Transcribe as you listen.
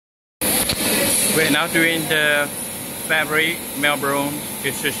We're now doing the fabric meltblown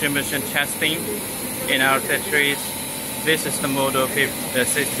extrusion machine testing in our factories. This is the model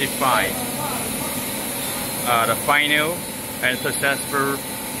 65. The final and successful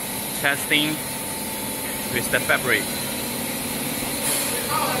testing with the fabric.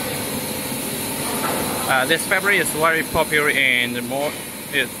 This fabric is very popular and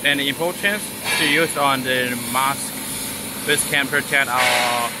important to use on the mask, which can protect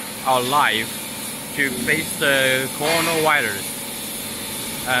our life to face the coronavirus.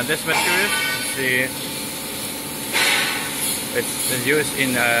 This material is used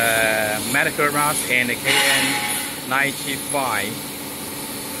in medical mask and KN95.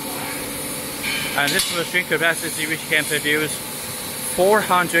 And this machine capacity which can produce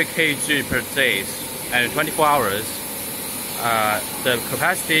 400 kg per day and 24 hours. The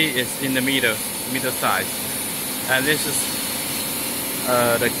capacity is in the middle size, and this is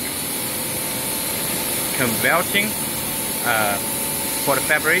the converting for the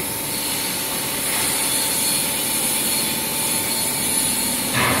fabric.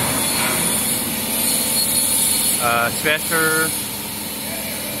 Special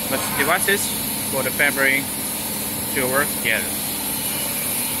devices for the fabric to work together.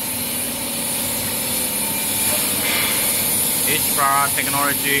 Each bar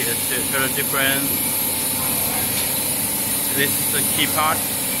technology is totally different. This is the key part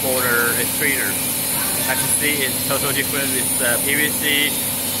for the extruder. As you see, it's totally different with the PVC,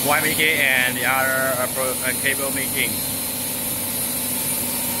 wire making, and the other cable making.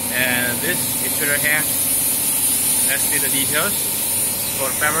 And this extruder here, let's see the details for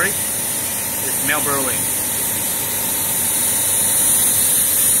the fabric. It's meltblown.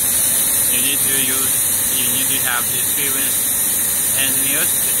 You need to have the experience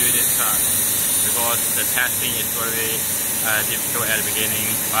engineers to do this task, because the testing is very difficult at the beginning,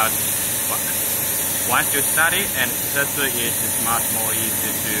 but once you study and successful, it is much more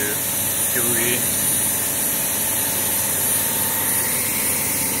easy to read.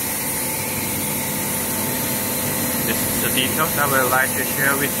 This is the details I would like to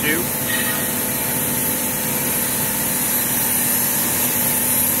share with you.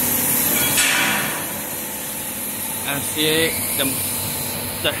 And see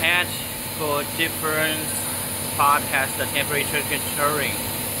the head for different part has the temperature controlling.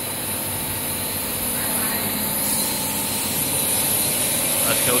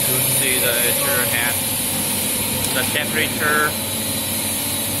 Let's go to see the extruder head. The temperature,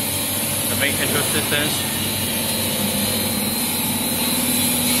 the main control systems.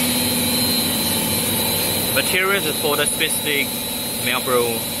 Materials is for the specific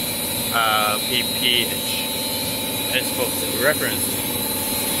meltblown pH. It's for reference.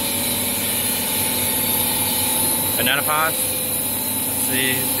 Another part,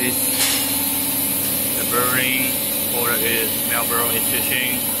 see this, the burning order is meltblown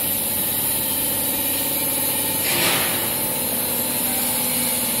extrusion.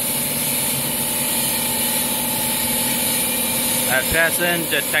 At present,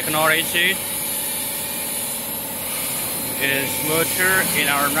 the technology is mature in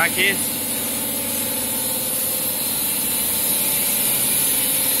our markets.